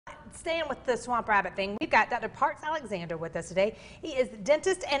staying with the Swamp Rabbit thing, we've got Dr. Parks Alexander with us today. He is the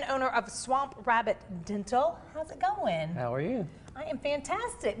dentist and owner of Swamp Rabbit Dental. How's it going? How are you? I am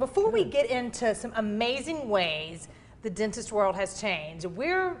fantastic. Before we get into some amazing ways the dentist world has changed,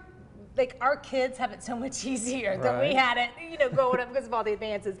 our kids have it so much easier than we had it, growing up because of all the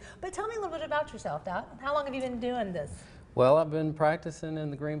advances. But tell me a little bit about yourself, Doc. How long have you been doing this? Well, I've been practicing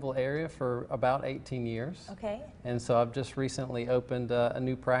in the Greenville area for about 18 years. Okay. And so I've just recently opened a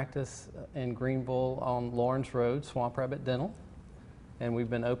new practice in Greenville on Lawrence Road, Swamp Rabbit Dental. And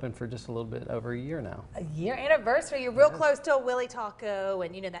we've been open for just a little bit over a year now. A year anniversary. You're real close to Willie Taco,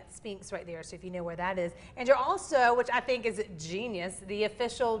 and that Sphinx right there, so if you know where that is. And you're also, which I think is genius, the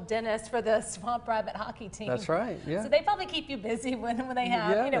official dentist for the Swamp Rabbit hockey team. That's right, yeah. So they probably keep you busy when they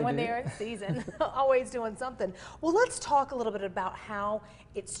have, when they're in season, always doing something. Well, let's talk a little bit about how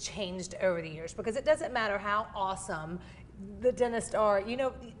it's changed over the years, because it doesn't matter how awesome the dentists are,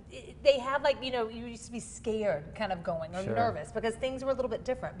 they have you used to be scared kind of going or nervous because things were a little bit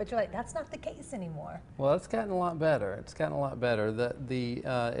different, but you're like, that's not the case anymore. Well, it's gotten a lot better. It's gotten a lot better. The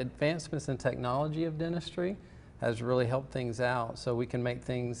advancements in technology of dentistry has really helped things out, so we can make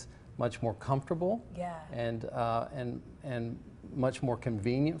things much more comfortable and much more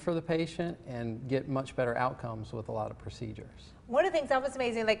convenient for the patient and get much better outcomes with a lot of procedures. One of the things that was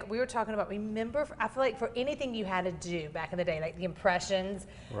amazing, like we were talking about, remember, I feel like for anything you had to do back in the day, like the impressions,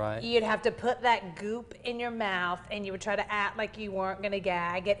 you'd have to put that goop in your mouth and you would try to act like you weren't going to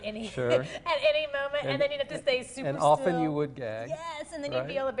gag at any at any moment, and then you'd have to stay super and often still. You would gag. Yes, and then you'd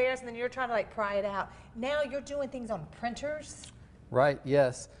be all embarrassed, and then you're trying to pry it out. Now you're doing things on printers. Right,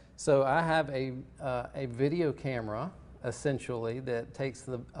 yes. So I have a video camera, essentially, that takes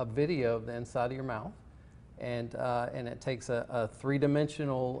a video of the inside of your mouth. And it takes a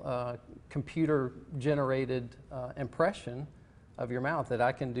three-dimensional computer-generated impression of your mouth that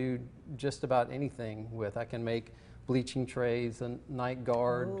I can do just about anything with. I can make bleaching trays, a night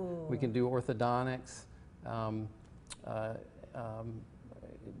guard. Ooh. We can do orthodontics,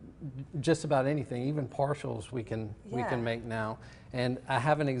 just about anything. Even partials we can make now. And I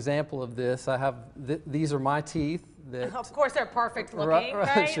have an example of this. I have these are my teeth. That, of course, they're perfect looking,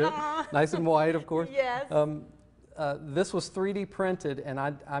 right? Sure. Nice and white, of course. Yes. This was 3D printed, and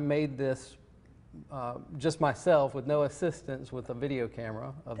I made this just myself with no assistance with a video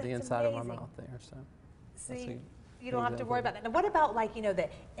camera of the inside of my mouth there. So you don't have to worry about that. Now, what about the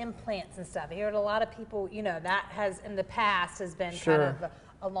implants and stuff? I heard a lot of people, that has in the past has been kind of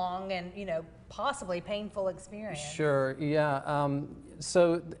a long and possibly painful experience. Sure. Yeah.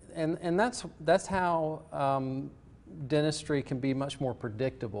 So and that's how dentistry can be much more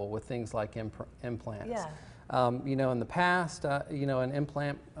predictable with things like implants. Yeah. In the past, an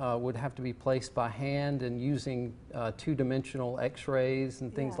implant would have to be placed by hand and using two-dimensional X-rays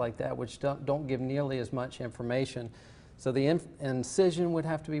and things like that, which don't give nearly as much information. So the incision would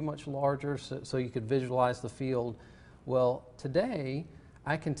have to be much larger so you could visualize the field. Well, today,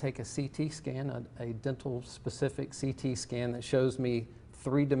 I can take a CT scan, a dental-specific CT scan that shows me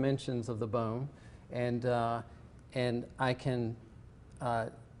 3 dimensions of the bone, and I can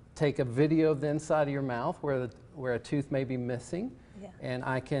take a video of the inside of your mouth where a tooth may be missing, and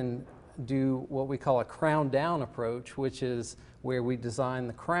I can do what we call a crown down approach, which is where we design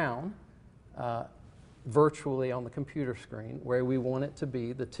the crown virtually on the computer screen where we want it to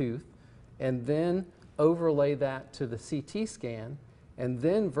be, the tooth, and then overlay that to the CT scan, and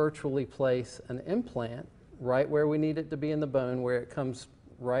then virtually place an implant right where we need it to be in the bone, where it comes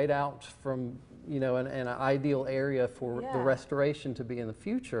right out from an ideal area for the restoration to be in the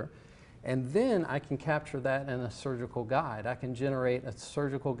future. And then I can capture that in a surgical guide. I can generate a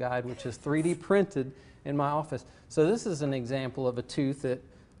surgical guide which is 3D printed in my office. So this is an example of a tooth that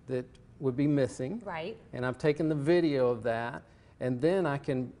would be missing. Right. And I've taken the video of that, and then I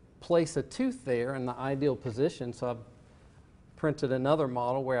can place a tooth there in the ideal position. So I've printed another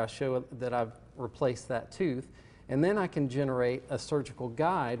model where I show that I've replaced that tooth. And then I can generate a surgical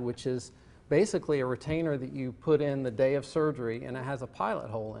guide, which is basically a retainer that you put in the day of surgery, and it has a pilot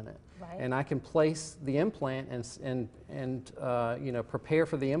hole in it. Right. And I can place the implant and prepare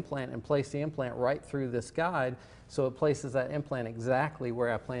for the implant and place the implant right through this guide, so it places that implant exactly where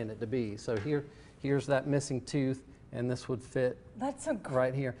I planned it to be. So here's that missing tooth, and this would fit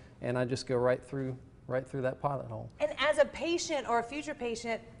right here, and I just go right through that pilot hole. And as a patient or a future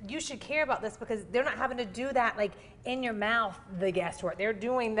patient, you should care about this because they're not having to do that in your mouth, the guesswork. They're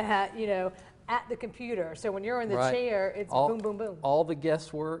doing that, at the computer. So when you're in the chair, it's boom, boom, boom. All the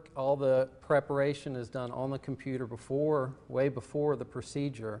guesswork, all the preparation is done on the computer way before the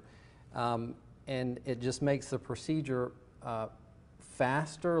procedure. And it just makes the procedure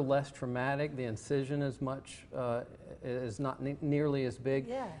faster, less traumatic. The incision is is not nearly as big,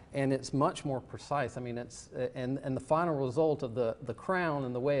 Yeah. and it's much more precise. I mean, it's and the final result of the crown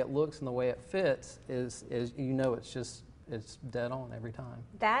and the way it looks and the way it fits is it's dead on every time.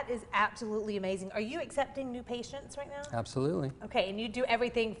 That is absolutely amazing. Are you accepting new patients right now? Absolutely. Okay, and you do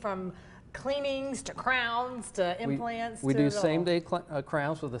everything from cleanings to crowns to implants. We to do it all. same-day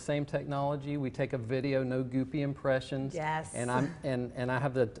crowns with the same technology. We take a video, no goopy impressions. Yes. And I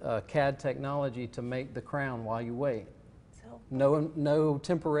have the CAD technology to make the crown while you wait. So No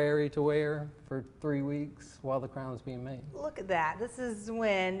temporary to wear for 3 weeks while the crown is being made. look at that. This is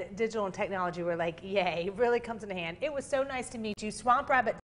when digital and technology were like, yay, really comes in hand. It was so nice to meet you. Swamp Rabbit